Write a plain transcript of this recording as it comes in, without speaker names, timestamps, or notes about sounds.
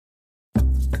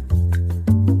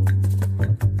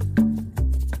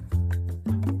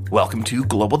Welcome to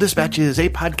Global Dispatches, a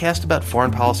podcast about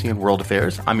foreign policy and world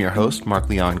affairs. I'm your host, Mark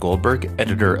Leon Goldberg,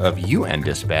 editor of UN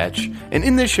Dispatch, and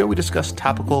in this show we discuss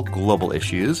topical global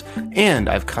issues, and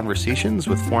I have conversations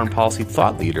with foreign policy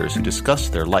thought leaders who discuss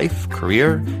their life,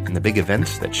 career, and the big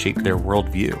events that shape their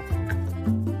worldview.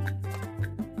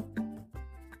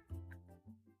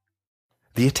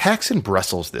 The attacks in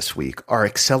Brussels this week are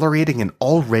accelerating an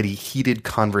already heated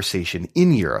conversation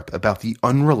in Europe about the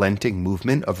unrelenting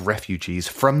movement of refugees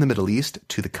from the Middle East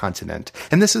to the continent.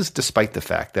 And this is despite the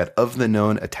fact that of the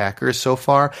known attackers so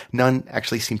far, none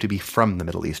actually seem to be from the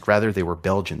Middle East. Rather, they were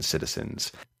Belgian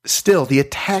citizens. Still, the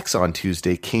attacks on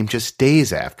Tuesday came just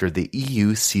days after the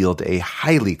EU sealed a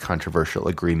highly controversial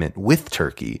agreement with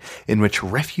Turkey in which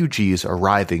refugees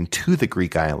arriving to the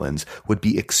Greek islands would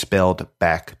be expelled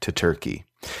back to Turkey.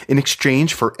 In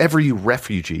exchange for every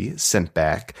refugee sent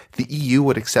back, the EU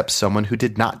would accept someone who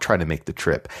did not try to make the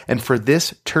trip, and for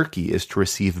this, Turkey is to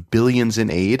receive billions in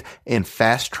aid and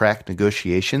fast-track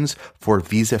negotiations for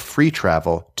visa-free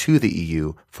travel to the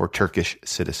EU for Turkish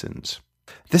citizens.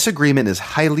 This agreement is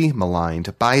highly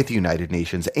maligned by the United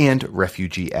Nations and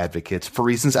refugee advocates for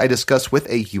reasons I discuss with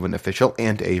a UN official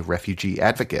and a refugee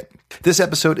advocate. This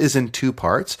episode is in two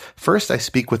parts. First, I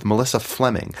speak with Melissa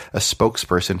Fleming, a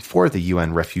spokesperson for the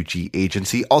UN Refugee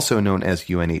Agency, also known as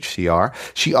UNHCR.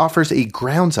 She offers a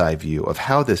ground's-eye view of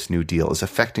how this new deal is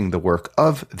affecting the work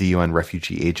of the UN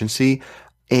Refugee Agency,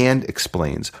 and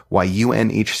explains why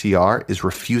UNHCR is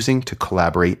refusing to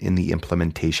collaborate in the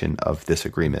implementation of this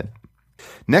agreement.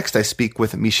 Next, I speak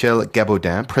with Michel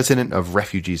Gabaudin, president of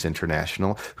Refugees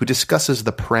International, who discusses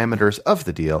the parameters of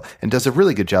the deal and does a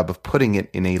really good job of putting it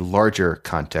in a larger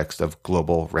context of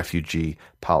global refugee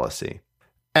policy.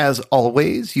 As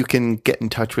always, you can get in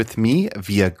touch with me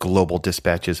via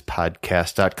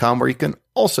globaldispatchespodcast.com, where you can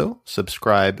also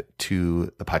subscribe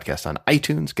to the podcast on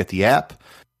iTunes, get the app,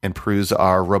 and peruse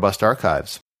our robust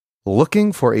archives.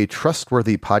 Looking for a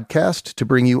trustworthy podcast to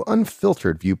bring you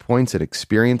unfiltered viewpoints and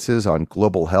experiences on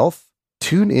global health?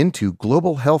 Tune into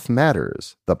Global Health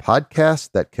Matters, the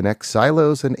podcast that connects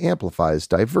silos and amplifies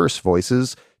diverse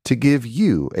voices to give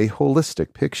you a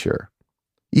holistic picture.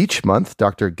 Each month,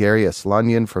 Dr. Gary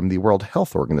Aslanyan from the World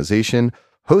Health Organization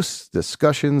hosts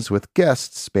discussions with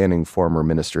guests spanning former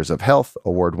ministers of health,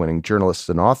 award-winning journalists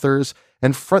and authors,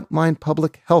 and frontline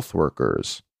public health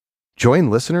workers. Join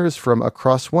listeners from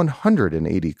across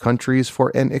 180 countries for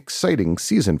an exciting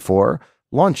Season 4,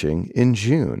 launching in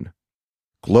June.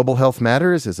 Global Health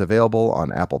Matters is available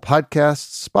on Apple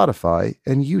Podcasts, Spotify,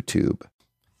 and YouTube.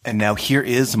 And now here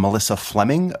is Melissa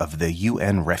Fleming of the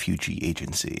UN Refugee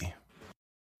Agency.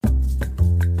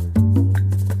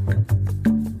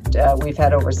 We've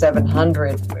had over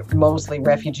 700, mostly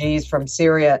refugees from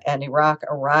Syria and Iraq,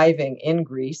 arriving in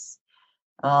Greece.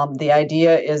 The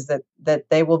idea is that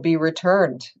they will be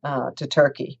returned to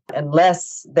Turkey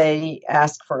unless they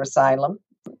ask for asylum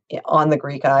on the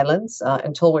Greek islands,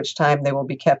 until which time they will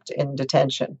be kept in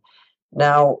detention.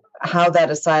 Now, how that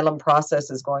asylum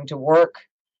process is going to work,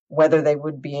 whether they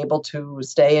would be able to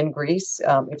stay in Greece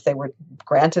if they were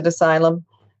granted asylum,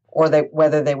 or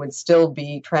whether they would still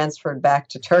be transferred back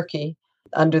to Turkey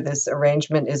under this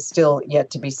arrangement is still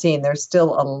yet to be seen. There's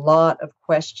still a lot of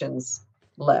questions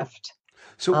left.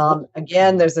 So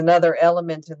again, there's another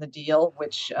element in the deal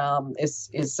which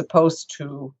is supposed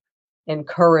to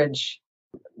encourage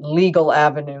legal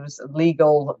avenues,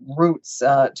 legal routes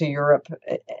to Europe,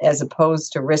 as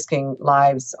opposed to risking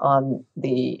lives on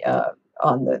the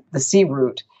sea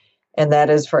route. And that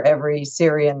is, for every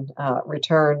Syrian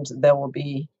returned, there will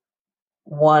be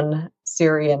one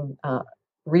Syrian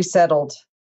resettled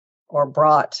or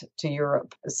brought to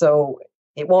Europe. So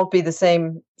it won't be the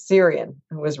same Syrian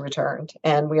who is returned.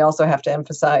 And we also have to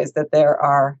emphasize that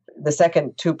the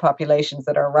second two populations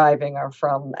that are arriving are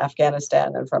from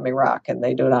Afghanistan and from Iraq, and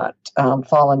they do not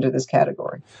fall under this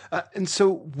category. And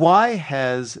so why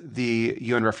has the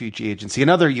UN Refugee Agency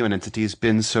and other UN entities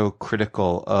been so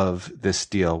critical of this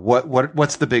deal?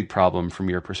 What's the big problem from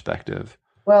your perspective?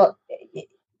 Well,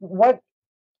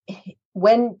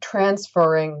 when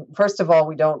transferring, first of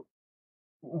all,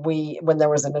 when there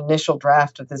was an initial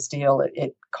draft of this deal,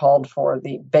 it called for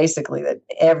basically that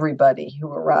everybody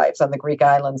who arrives on the Greek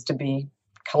islands to be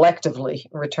collectively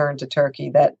returned to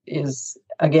Turkey. That is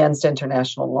against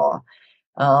international law.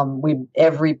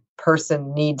 Every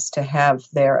person needs to have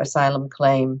their asylum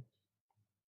claim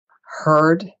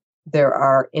heard. There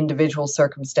are individual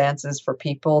circumstances for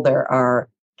people. There are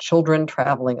children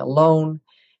traveling alone.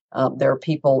 There are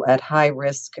people at high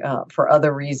risk for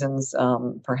other reasons,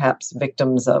 perhaps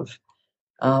victims of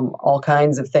all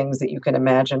kinds of things that you can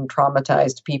imagine,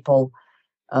 traumatized people.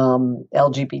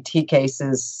 LGBT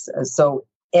cases. So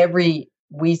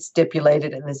we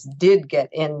stipulated, and this did get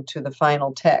into the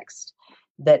final text,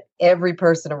 that every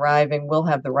person arriving will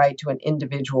have the right to an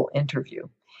individual interview.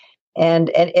 And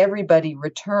everybody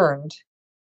returned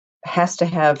has to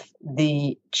have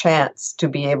the chance to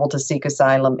be able to seek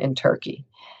asylum in Turkey.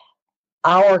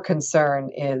 Our concern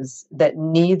is that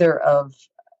in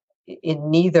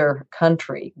neither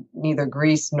country, neither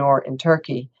Greece nor in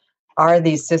Turkey, are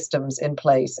these systems in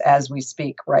place as we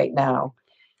speak right now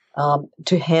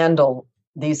to handle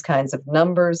these kinds of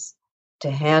numbers, to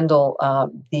handle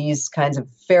these kinds of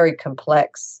very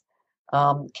complex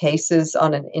cases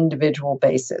on an individual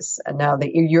basis. And now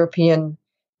the European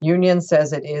Union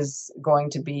says it is going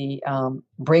to be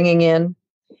bringing in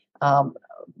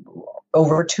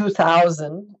over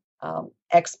 2,000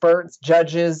 experts,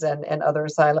 judges, and other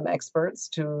asylum experts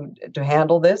to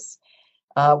handle this.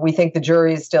 We think the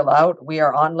jury is still out. We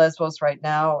are on Lesbos right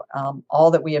now.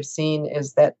 All that we have seen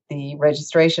is that the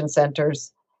registration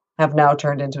centers have now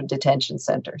turned into detention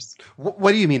centers.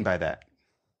 What do you mean by that?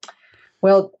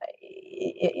 Well,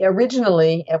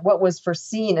 originally, what was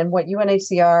foreseen and what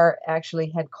UNHCR actually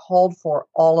had called for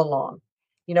all along,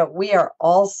 we are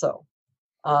also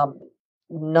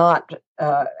not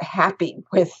happy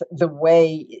with the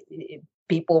way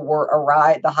people were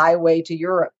arrived, the highway to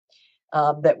Europe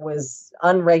that was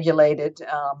unregulated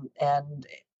and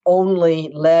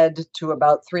only led to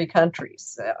about 3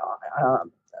 countries,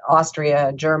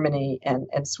 Austria, Germany,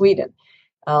 and Sweden.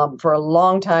 For a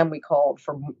long time, we called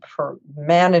for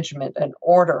management and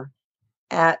order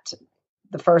at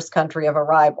the first country of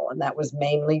arrival, and that was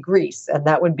mainly Greece. And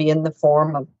that would be in the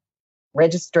form of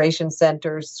registration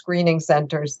centers, screening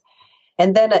centers,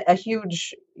 and then a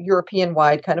huge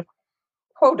European-wide kind of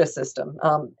quota system.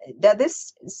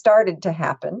 This started to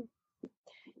happen,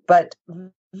 but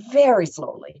very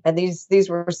slowly. And these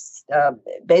were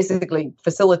basically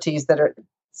facilities that are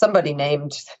somebody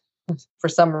named, for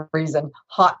some reason,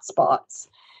 hotspots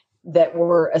that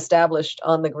were established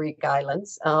on the Greek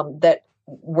islands that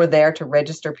were there to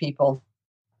register people.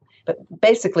 But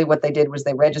basically what they did was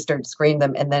they registered, screened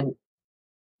them, and then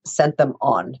sent them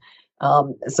on.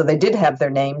 So they did have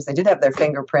their names, they did have their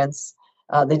fingerprints,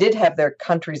 they did have their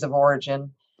countries of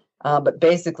origin, but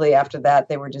basically after that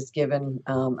they were just given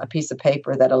a piece of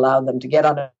paper that allowed them to get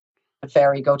on a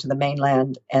ferry, go to the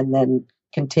mainland, and then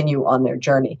continue on their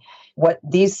journey. What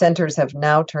these centers have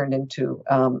now turned into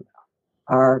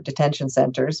are detention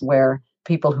centers where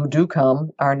people who do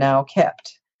come are now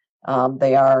kept.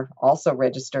 They are also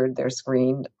registered, they're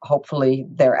screened. Hopefully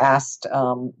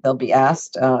they'll be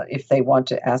asked if they want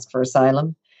to ask for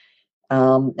asylum.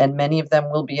 And many of them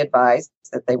will be advised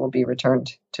that they will be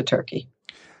returned to Turkey.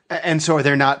 And so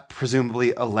they're not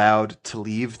presumably allowed to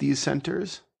leave these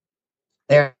centers?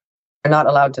 They're not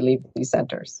allowed to leave these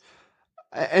centers.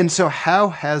 And so how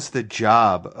has the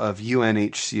job of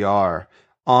UNHCR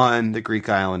on the Greek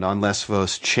island, on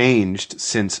Lesbos, changed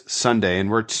since Sunday? And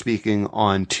we're speaking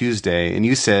on Tuesday. And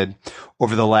you said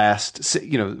over the last,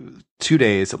 2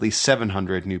 days, at least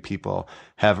 700 new people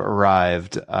have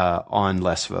arrived on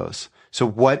Lesbos. So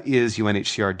what is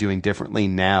UNHCR doing differently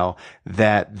now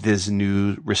that these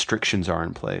new restrictions are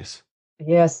in place?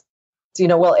 Yes.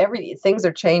 Things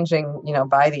are changing,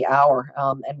 by the hour.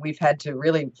 And we've had to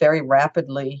really very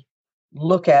rapidly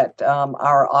look at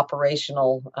our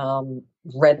operational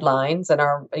red lines and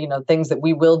our, things that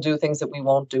we will do, things that we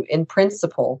won't do. In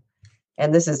principle,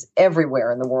 and this is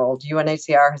everywhere in the world,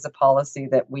 UNHCR has a policy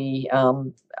that we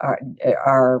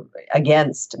are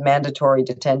against mandatory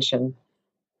detention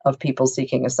of people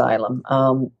seeking asylum.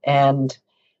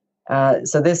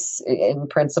 So this, in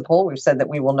principle, we've said that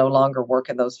we will no longer work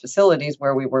in those facilities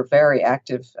where we were very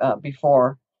active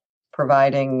before,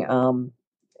 providing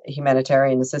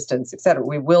humanitarian assistance, et cetera.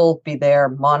 We will be there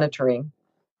monitoring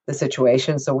the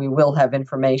situation, so we will have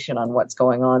information on what's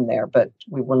going on there, but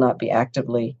we will not be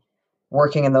actively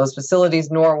working in those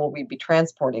facilities, nor will we be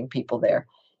transporting people there.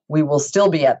 We will still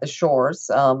be at the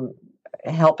shores,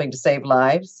 helping to save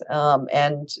lives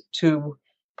and to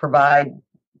provide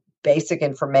basic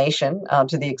information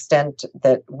to the extent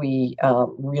that we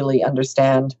really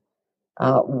understand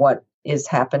what is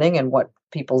happening and what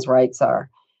people's rights are.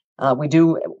 We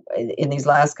do, in these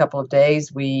last couple of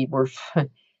days, we were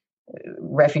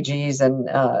refugees and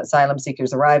asylum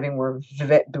seekers arriving were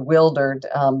bewildered.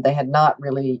 They had not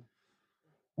really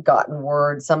gotten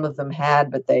word. Some of them had,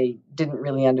 but they didn't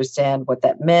really understand what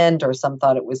that meant, or some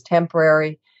thought it was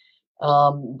temporary.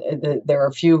 There are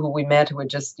a few who we met who had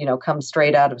just, come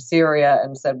straight out of Syria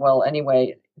and said, well,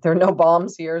 anyway, there are no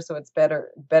bombs here, so it's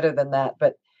better than that.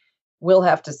 But we'll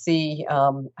have to see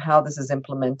how this is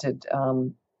implemented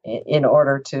in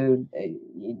order to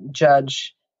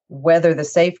judge whether the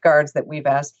safeguards that we've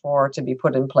asked for to be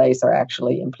put in place are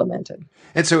actually implemented.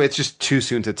 And so it's just too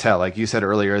soon to tell. Like you said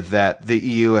earlier, that the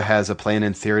EU has a plan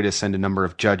in theory to send a number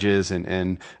of judges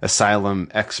and asylum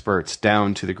experts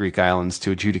down to the Greek islands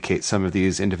to adjudicate some of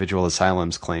these individual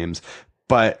asylum claims.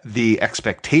 But the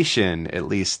expectation, at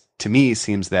least to me,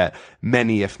 seems that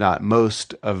many, if not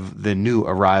most, of the new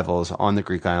arrivals on the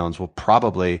Greek islands will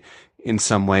probably in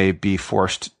some way be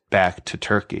forced back to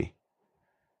Turkey.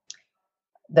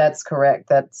 That's correct.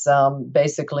 That's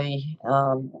basically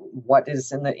what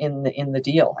is in the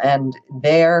deal. And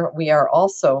there we are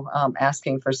also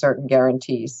asking for certain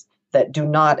guarantees that do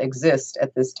not exist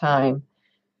at this time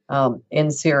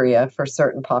in Syria for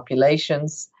certain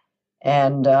populations.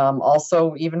 And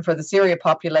also, even for the Syria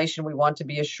population, we want to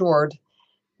be assured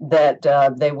that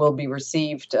they will be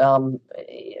received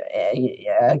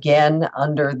again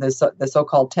under the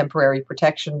so-called temporary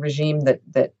protection regime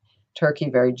that Turkey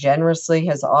very generously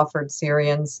has offered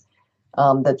Syrians,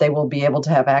 that they will be able to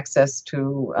have access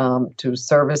to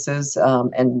services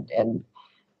and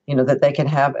that they can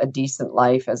have a decent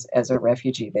life as a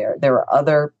refugee there. There are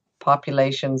other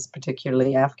populations,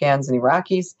 particularly Afghans and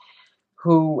Iraqis,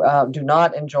 who do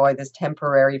not enjoy this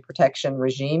temporary protection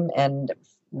regime. And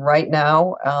right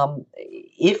now,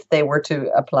 if they were to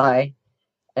apply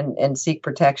and seek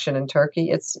protection in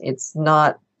Turkey, it's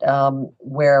not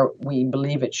where we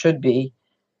believe it should be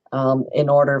in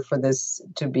order for this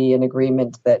to be an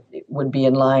agreement that would be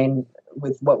in line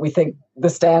with what we think the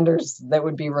standards that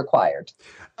would be required.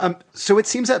 So it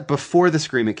seems that before this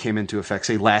agreement came into effect,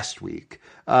 say last week,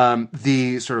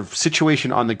 the sort of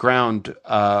situation on the ground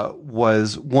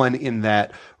was one in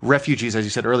that refugees, as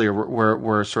you said earlier,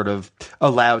 were sort of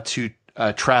allowed to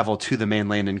travel to the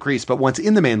mainland in Greece. But once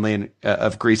in the mainland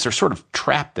of Greece, they're sort of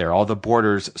trapped there. All the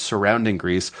borders surrounding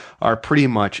Greece are pretty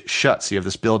much shut. So you have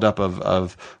this buildup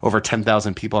of over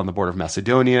 10,000 people on the border of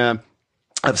Macedonia.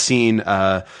 I've seen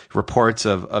reports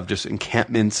of just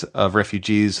encampments of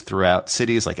refugees throughout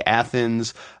cities like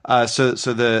Athens. So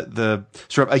the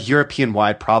sort of a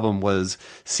European-wide problem was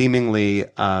seemingly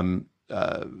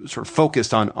sort of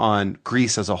focused on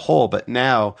Greece as a whole, but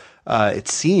now it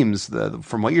seems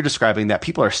from what you're describing that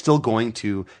people are still going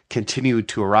to continue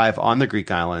to arrive on the Greek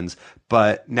islands,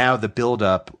 but now the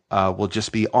buildup will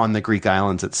just be on the Greek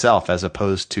islands itself, as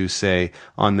opposed to, say,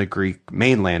 on the Greek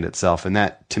mainland itself, and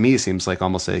that to me seems like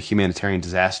almost a humanitarian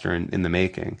disaster in the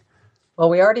making. Well,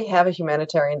 we already have a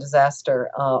humanitarian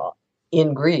disaster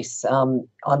in Greece on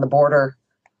the border.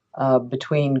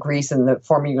 Between Greece and the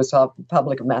former Yugoslav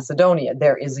Republic of Macedonia,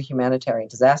 there is a humanitarian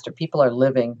disaster. People are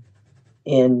living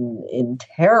in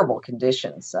terrible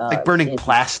conditions. Like burning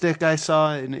plastic, I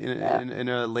saw in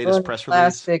a latest press release.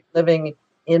 Plastic, living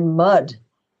in mud,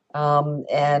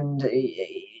 and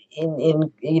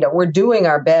we're doing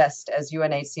our best as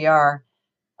UNHCR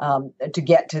to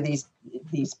get to these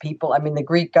people. I mean, the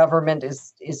Greek government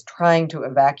is trying to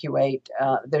evacuate.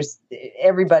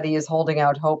 Everybody is holding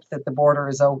out hope that the border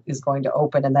is going to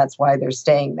open, and that's why they're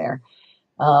staying there.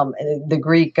 The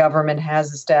Greek government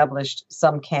has established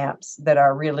some camps that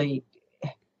are really,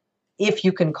 if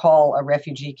you can call a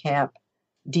refugee camp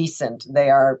decent, they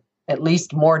are at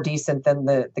least more decent than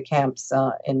the camps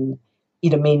in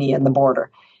Idomeni and the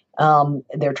border.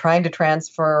 They're trying to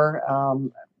transfer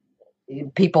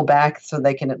people back so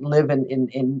they can live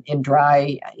in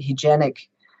dry, hygienic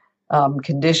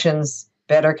conditions,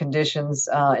 better conditions.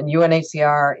 And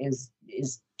UNHCR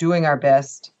is doing our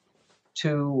best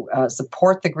to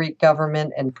support the Greek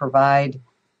government and provide,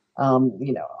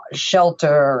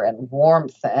 shelter and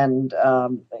warmth and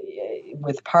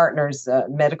with partners,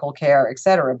 medical care,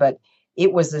 etc. But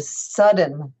it was a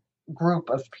sudden group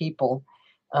of people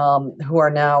who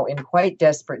are now in quite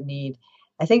desperate need.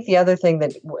 I think the other thing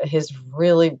that is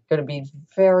really going to be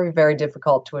very, very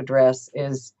difficult to address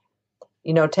is,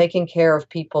 taking care of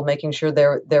people, making sure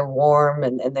they're warm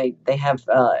and they have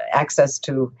access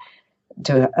to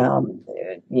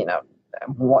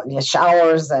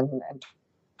showers and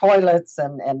toilets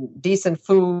and decent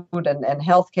food and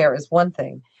healthcare is one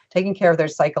thing. Taking care of their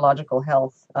psychological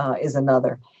health is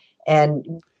another.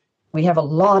 And we have a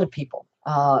lot of people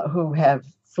who have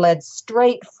fled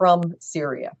straight from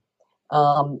Syria.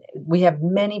 We have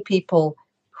many people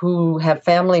who have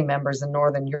family members in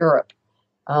Northern Europe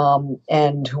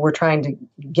and who are trying to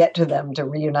get to them to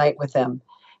reunite with them.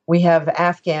 We have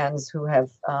Afghans who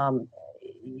have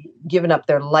given up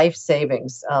their life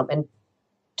savings and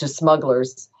to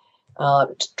smugglers,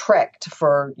 trekked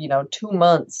for 2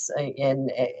 months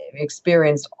and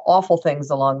experienced awful things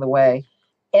along the way.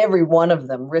 Every one of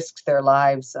them risked their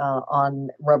lives on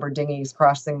rubber dinghies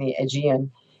crossing the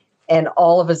Aegean. and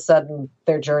all of a sudden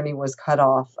their journey was cut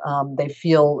off. They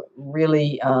feel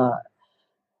really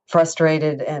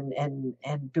frustrated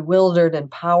and bewildered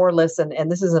and powerless.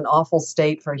 And this is an awful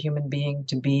state for a human being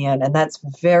to be in. And that's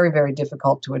very, very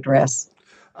difficult to address.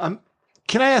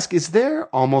 Can I ask, is there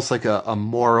almost like a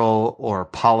moral or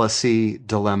policy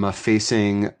dilemma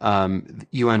facing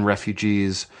UN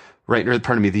refugees, right? Or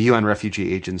pardon me, the UN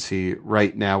Refugee Agency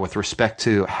right now with respect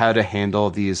to how to handle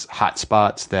these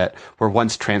hotspots that were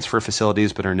once transfer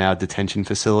facilities but are now detention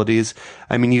facilities?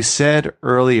 I mean, you said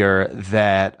earlier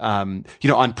that, on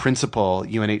principle,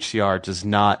 UNHCR does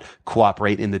not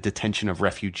cooperate in the detention of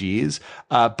refugees.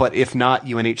 But if not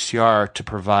UNHCR to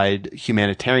provide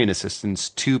humanitarian assistance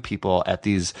to people at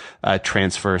these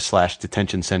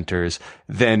transfer/detention centers,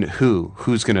 then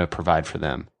who's going to provide for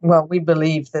them? Well, we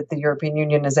believe that the European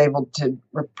Union is able to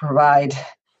provide,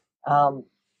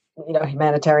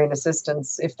 humanitarian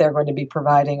assistance if they're going to be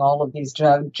providing all of these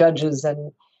judges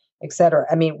and et cetera.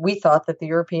 I mean, we thought that the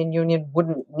European Union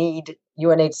wouldn't need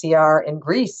UNHCR in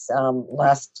Greece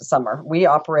last summer. We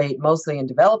operate mostly in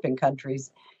developing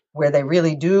countries where they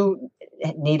really do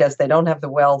need us. They don't have the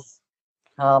wealth.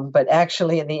 But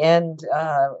actually, in the end,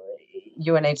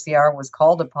 UNHCR was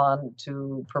called upon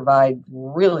to provide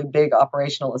really big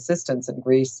operational assistance in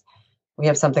Greece. We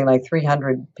have something like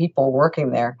 300 people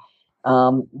working there.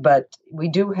 But we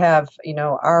do have,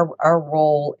 our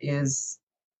role is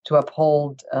to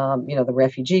uphold, the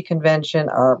Refugee Convention.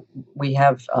 We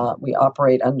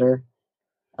operate under,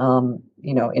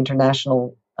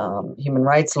 international human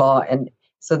rights law. And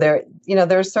so there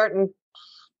are certain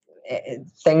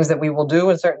things that we will do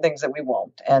and certain things that we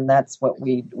won't. And that's what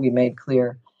we made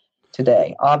clear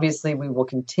today. Obviously, we will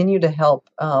continue to help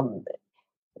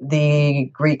the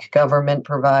Greek government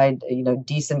provide,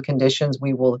 decent conditions.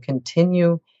 We will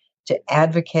continue to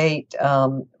advocate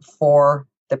for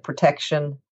the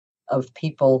protection of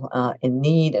people in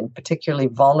need, and particularly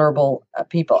vulnerable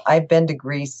people. I've been to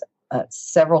Greece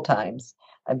several times.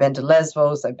 I've been to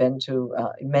Lesbos. I've been to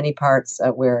many parts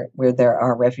where there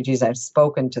are refugees. I've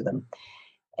spoken to them.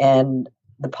 And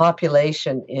the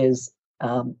population is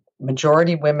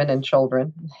majority women and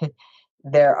children.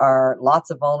 There are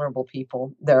lots of vulnerable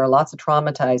people. There are lots of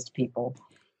traumatized people.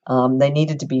 They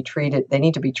need to be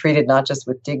treated not just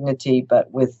with dignity,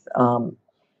 but with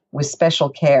special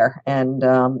care. And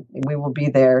we will be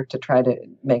there to try to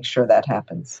make sure that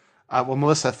happens. Well,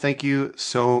 Melissa, thank you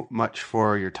so much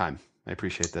for your time. I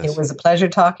appreciate this. It was a pleasure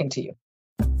talking to you.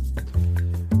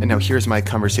 And now here's my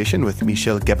conversation with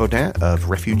Michel Gébaudin of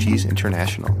Refugees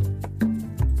International.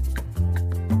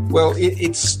 Well,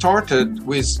 it started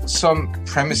with some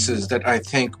premises that I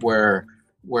think were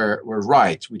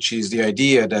right, which is the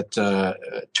idea that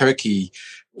Turkey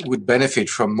would benefit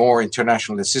from more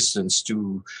international assistance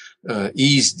to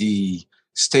ease the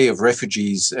stay of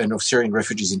refugees and of Syrian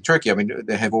refugees in Turkey. I mean,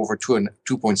 they have over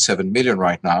 2.7 million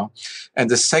right now. And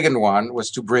the second one was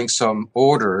to bring some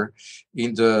order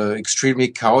in the extremely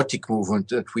chaotic movement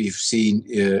that we've seen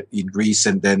in Greece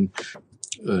and then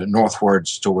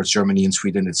northwards towards Germany and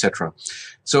Sweden, etc.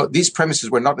 So these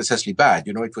premises were not necessarily bad.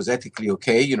 It was ethically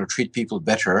okay, treat people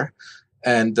better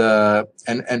and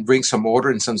bring some order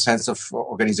and some sense of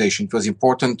organization. It was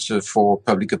important for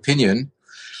public opinion,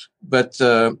 but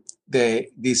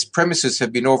these premises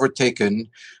have been overtaken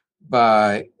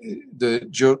by the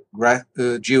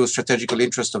geostrategical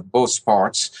interest of both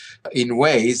parts in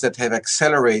ways that have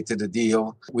accelerated the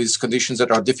deal with conditions that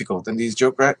are difficult. And these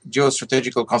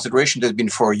geostrategical considerations have been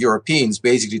for Europeans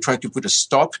basically trying to put a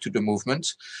stop to the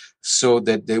movement so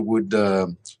that they would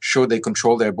show they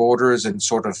control their borders and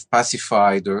sort of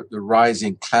pacify the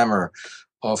rising clamor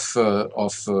of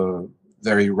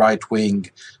very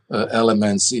right-wing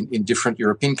elements in different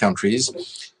European countries.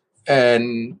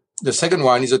 And the second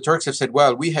one is the Turks have said,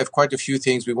 well, we have quite a few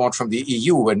things we want from the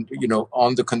EU. And,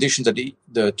 on the conditions that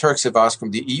the Turks have asked from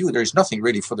the EU, there is nothing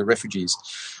really for the refugees.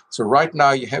 So right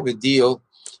now you have a deal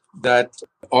that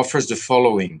offers the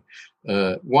following.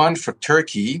 One, for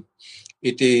Turkey,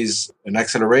 it is an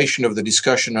acceleration of the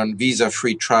discussion on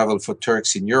visa-free travel for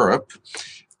Turks in Europe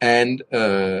and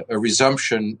a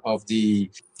resumption of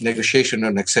the negotiation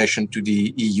and accession to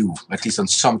the EU, at least on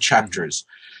some chapters.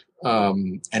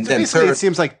 And so then basically, third, it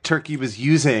seems like Turkey was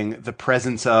using the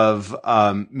presence of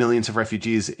millions of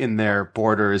refugees in their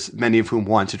borders, many of whom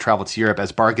want to travel to Europe,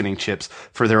 as bargaining chips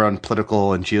for their own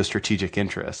political and geostrategic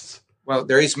interests. Well,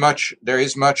 there is much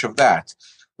of that.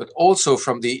 But also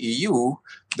from the EU,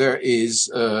 there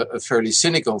is a fairly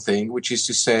cynical thing, which is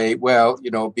to say, well,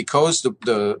 because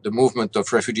the movement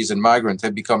of refugees and migrants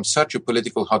have become such a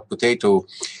political hot potato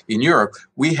in Europe,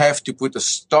 we have to put a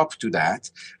stop to that.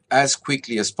 as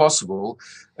quickly as possible.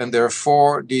 And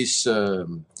therefore, this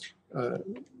in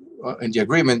the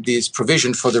agreement, this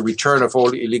provision for the return of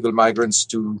all illegal migrants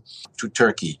to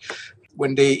Turkey.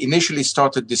 When they initially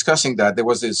started discussing that, there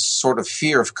was this sort of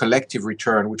fear of collective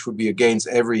return, which would be against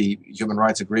every human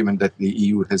rights agreement that the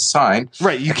EU has signed.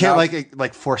 Right. You can't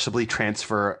like forcibly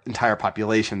transfer entire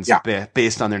populations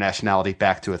based on their nationality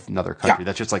back to another country.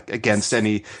 That's just like against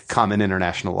any common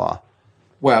international law.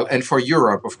 Well, and for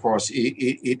Europe, of course,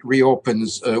 it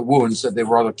reopens wounds that they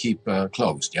rather keep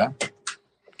closed. Yeah.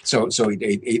 So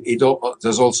it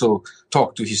does also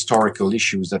talk to historical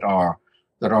issues that are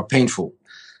painful.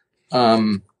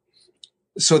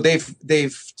 So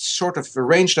they've sort of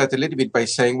arranged that a little bit by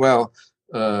saying, well,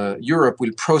 Europe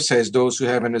will process those who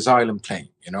have an asylum claim,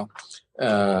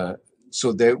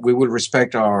 so that we will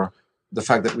respect the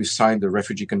fact that we've signed the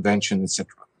Refugee Convention, etc.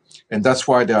 And that's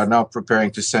why they are now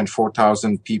preparing to send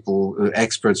 4,000 people,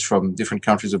 experts from different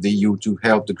countries of the EU, to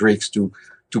help the Greeks to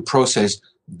process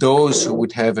those who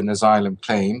would have an asylum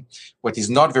claim. What is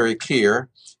not very clear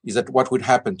is that what would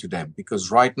happen to them,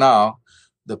 because right now,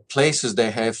 the places they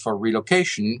have for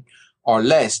relocation are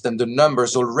less than the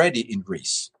numbers already in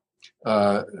Greece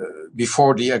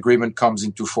before the agreement comes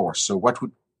into force. So what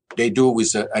would they do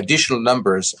with additional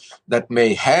numbers that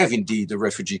may have indeed a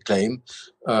refugee claim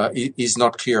is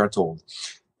not clear at all.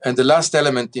 And the last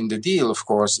element in the deal, of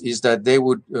course, is that they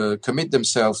would commit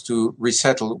themselves to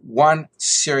resettle one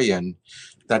Syrian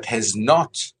that has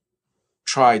not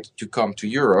tried to come to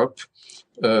Europe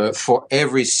for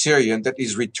every Syrian that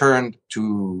is returned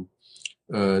to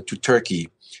Turkey.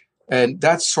 And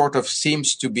that sort of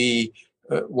seems to be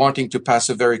wanting to pass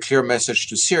a very clear message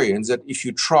to Syrians that if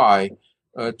you try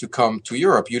to come to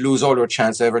Europe, you lose all your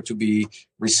chance ever to be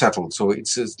resettled. So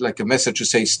it's like a message to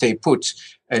say, stay put,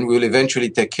 and we'll eventually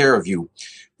take care of you.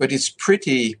 But it's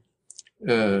pretty,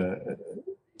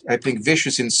 I think,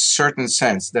 vicious in certain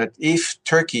sense that if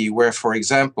Turkey were, for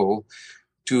example,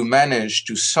 to manage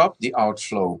to stop the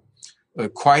outflow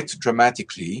quite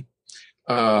dramatically.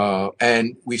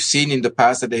 And we've seen in the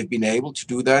past that they've been able to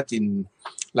do that. In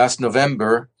last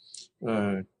November,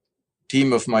 a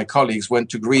team of my colleagues went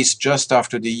to Greece just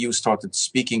after the EU started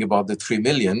speaking about the 3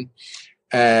 million.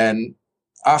 And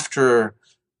after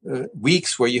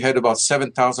weeks where you had about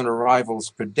 7,000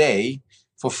 arrivals per day,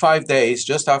 for 5 days,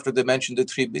 just after they mentioned the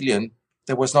 3 billion,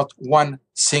 there was not one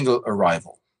single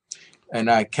arrival. And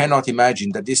I cannot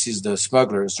imagine that this is the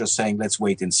smugglers just saying, let's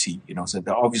wait and see. So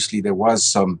obviously there was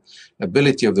some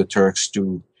ability of the Turks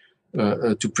to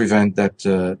prevent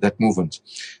that movement.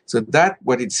 So that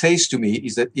what it says to me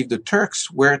is that if the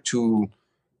Turks were to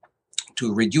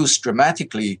reduce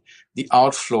dramatically the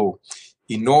outflow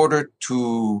in order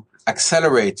to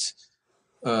accelerate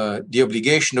the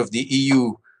obligation of the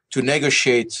EU to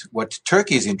negotiate what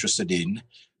Turkey is interested in,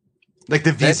 like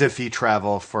the visa-free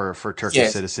travel for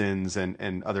Turkish citizens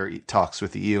and other talks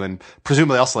with the EU, and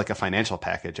presumably also like a financial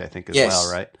package, I think, as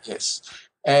well, right? Yes.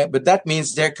 But that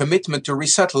means their commitment to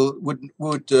resettle would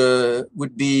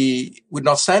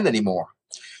not stand anymore.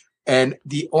 And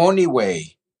the only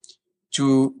way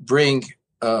to bring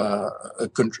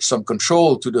some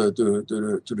control to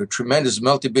the tremendous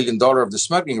multi-billion dollar of the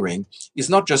smuggling ring is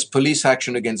not just police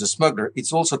action against the smuggler,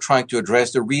 it's also trying to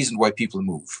address the reason why people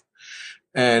move.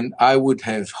 And I would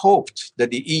have hoped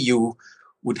that the EU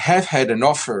would have had an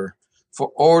offer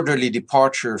for orderly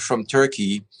departure from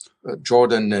Turkey,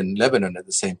 Jordan and Lebanon at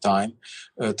the same time,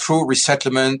 through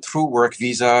resettlement, through work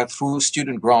visa, through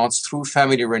student grants, through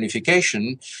family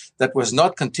reunification, that was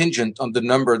not contingent on the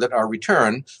number that are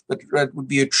returned, but that would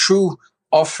be a true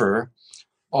offer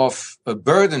of a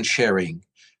burden sharing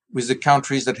with the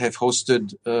countries that have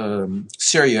hosted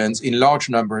Syrians in large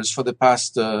numbers for the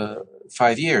past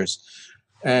 5 years.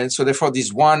 And so therefore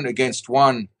this one against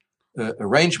one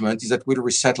arrangement is that we'll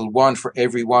resettle one for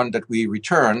every one that we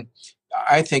return,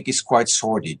 I think is quite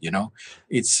sordid.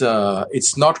 It's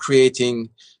not creating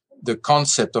the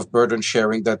concept of burden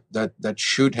sharing that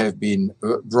should have been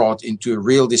brought into a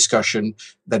real discussion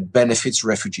that benefits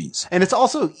refugees. And it's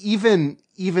also even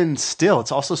still,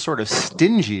 it's also sort of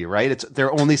stingy, right?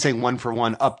 They're only saying one for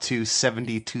one up to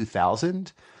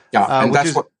 72,000. Yeah, and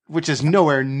which is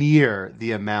nowhere near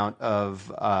the amount of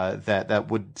that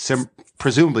would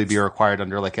presumably be required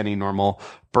under like any normal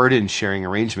burden sharing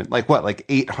arrangement. Like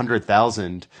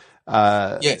 800,000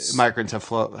 migrants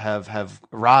have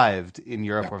arrived in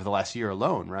Europe over the last year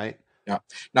alone, right? Yeah.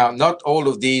 Now, not all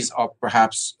of these are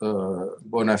perhaps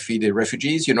bona fide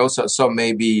refugees. So some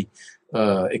may be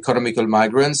economical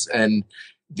migrants, and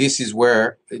this is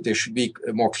where there should be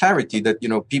more clarity that,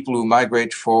 people who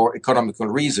migrate for economical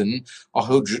reason or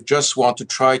who just want to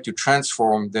try to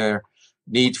transform their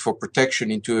need for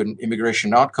protection into an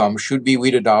immigration outcome should be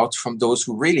weeded out from those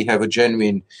who really have a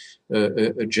genuine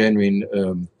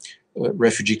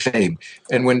refugee claim.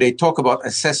 And when they talk about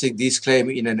assessing this claim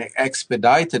in an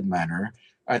expedited manner,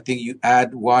 I think you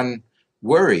add one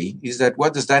worry, is that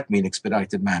what does that mean,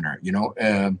 expedited manner?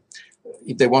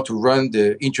 If they want to run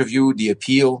the interview, the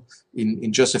appeal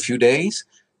in just a few days,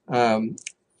 I'm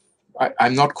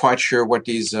not quite sure what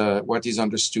is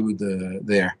understood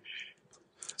there.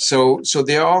 So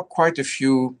there are quite a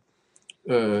few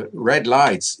red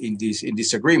lights in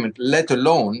this agreement, let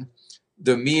alone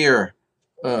the mere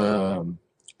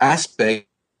aspect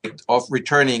of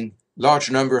returning large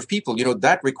number of people.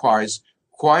 That requires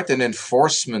quite an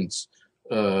enforcement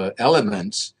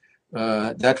element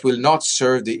that will not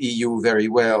serve the EU very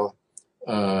well.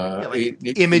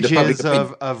 Images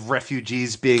of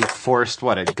refugees being forced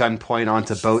at gunpoint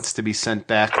onto boats to be sent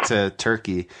back to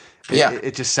Turkey.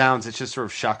 It just sort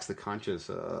of shocks the conscience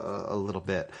a little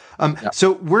bit.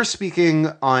 So we're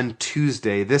speaking on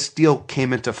Tuesday. This deal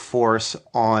came into force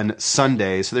on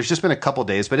Sunday. So there's just been a couple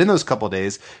days, but in those couple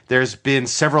days, there's been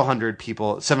several hundred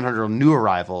people, 700 new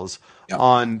arrivals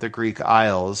on the Greek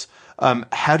Isles.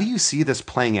 How do you see this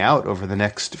playing out over the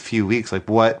next few weeks? Like,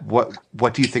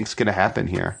 what do you think is going to happen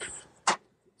here?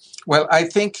 Well, I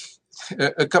think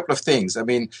a couple of things. I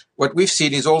mean, what we've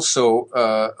seen is also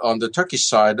on the Turkish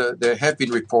side, there have been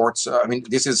reports.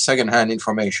 This is secondhand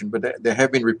information, but there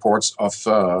have been reports of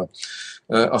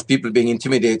people being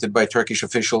intimidated by Turkish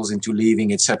officials into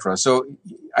leaving, etc. So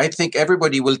I think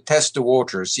everybody will test the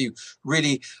water, see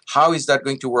really how is that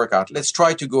going to work out. Let's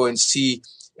try to go and see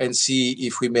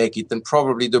if we make it. And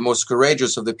probably the most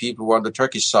courageous of the people who are on the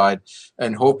Turkish side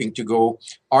and hoping to go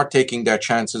are taking their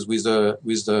chances with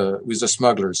the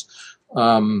smugglers.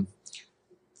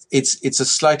 It's a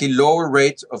slightly lower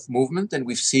rate of movement than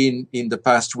we've seen in the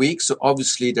past week. So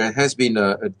obviously there has been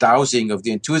a dousing of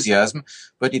the enthusiasm,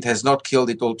 but it has not killed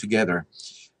it altogether.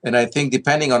 And I think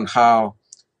depending on how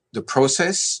the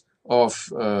process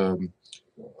of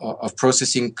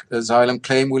processing asylum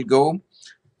claim will go,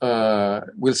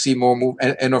 we'll see more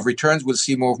movement, and of returns, we'll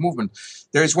see more movement.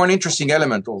 There is one interesting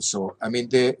element also. I mean,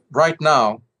 right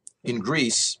now in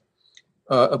Greece,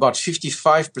 about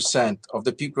 55% of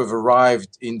the people who have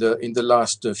arrived in the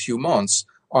last few months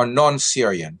are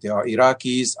non-Syrian. They are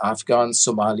Iraqis, Afghans,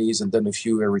 Somalis, and then a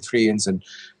few Eritreans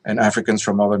and Africans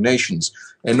from other nations.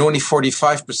 And only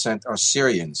 45% are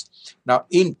Syrians. Now,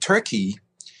 in Turkey,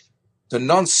 the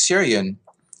non-Syrian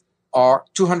are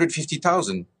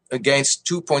 250,000 against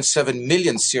 2.7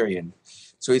 million Syrian.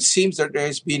 So it seems that there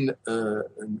has been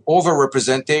an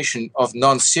overrepresentation of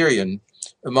non-Syrian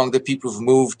among the people who've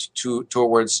moved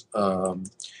towards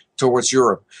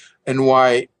Europe, and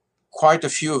why quite a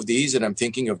few of these, and I'm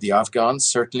thinking of the Afghans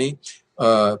certainly,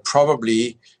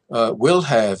 probably will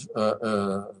have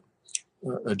a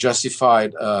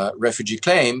justified refugee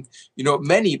claim.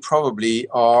 Many probably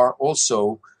are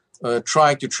also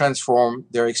trying to transform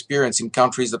their experience in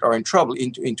countries that are in trouble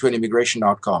into an immigration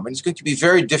outcome. And it's going to be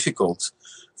very difficult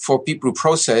for people who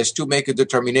process to make a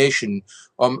determination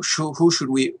on who should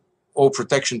we owe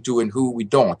protection to and who we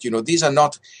don't. These are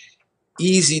not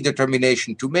easy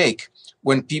determination to make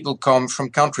when people come from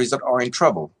countries that are in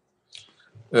trouble.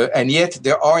 And yet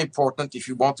they are important if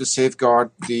you want to safeguard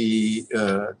the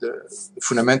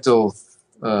fundamental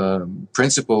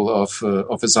principle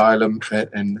of asylum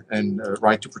and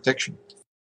right to protection.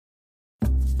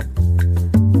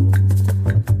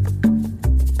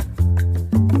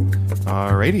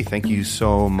 Alrighty, thank you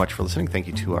so much for listening. Thank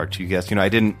you to our two guests. I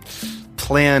didn't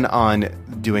plan on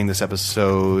doing this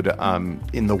episode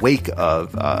in the wake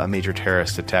of a major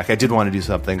terrorist attack. I did want to do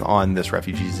something on this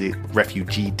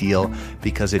refugee deal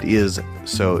because it is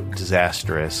so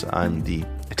disastrous. The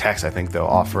attacks, I think, though,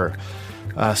 offer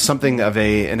something of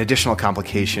an additional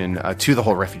complication to the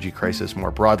whole refugee crisis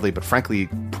more broadly, but frankly,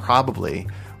 probably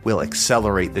will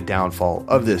accelerate the downfall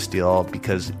of this deal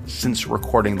because since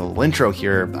recording the little intro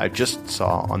here, I just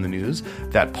saw on the news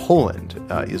that Poland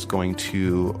is going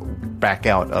to back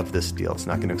out of this deal. It's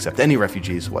not going to accept any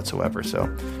refugees whatsoever. So,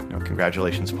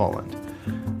 congratulations, Poland.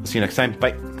 See you next time.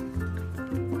 Bye.